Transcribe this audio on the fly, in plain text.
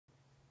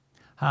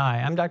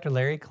Hi, I'm Dr.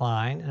 Larry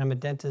Klein, and I'm a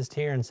dentist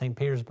here in St.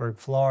 Petersburg,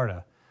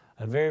 Florida.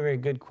 A very, very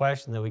good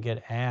question that we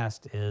get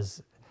asked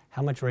is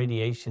how much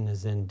radiation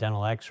is in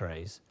dental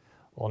x-rays?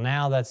 Well,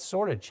 now that's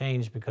sort of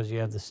changed because you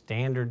have the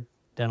standard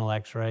dental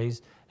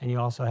x-rays and you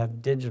also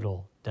have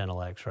digital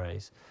dental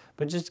x-rays.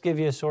 But just to give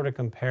you a sort of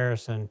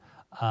comparison,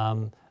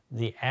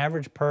 the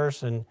average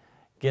person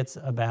gets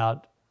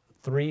about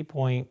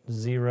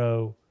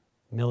 3.0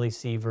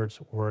 millisieverts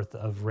worth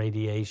of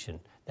radiation.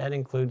 That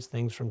includes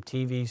things from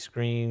TV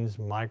screens,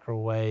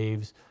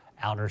 microwaves,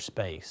 outer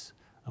space,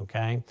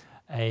 okay?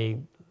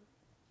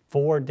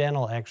 4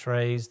 dental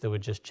x-rays that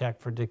would just check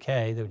for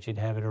decay, that you'd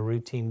have at a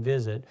routine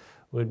visit,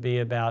 would be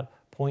about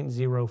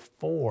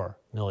 0.04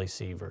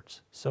 millisieverts.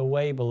 So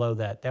way below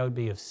that. That would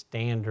be a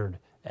standard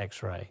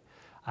x-ray.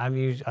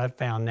 I've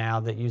found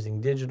now that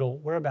using digital,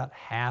 we're about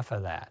half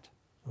of that,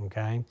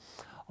 okay?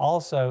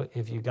 Also,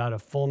 if you got a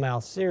full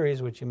mouth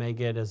series, which you may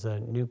get as a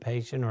new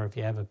patient, or if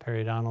you have a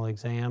periodontal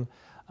exam,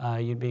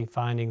 you'd be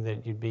finding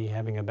that you'd be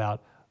having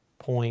about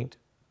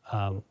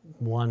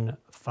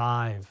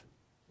 0.15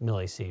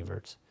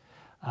 millisieverts.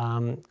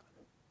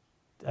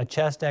 A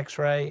chest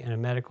x-ray in a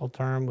medical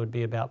term would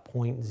be about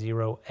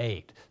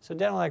 0.08. So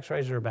dental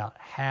x-rays are about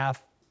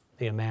half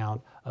the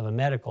amount of a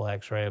medical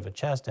x-ray of a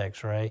chest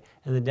x-ray,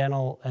 and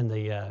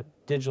the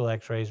digital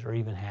x-rays are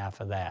even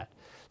half of that.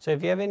 So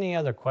if you have any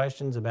other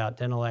questions about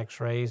dental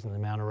x-rays and the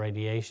amount of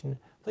radiation,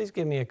 please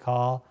give me a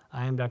call.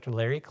 I am Dr.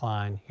 Larry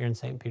Klein here in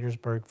St.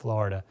 Petersburg,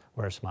 Florida,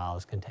 where a smile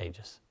is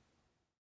contagious.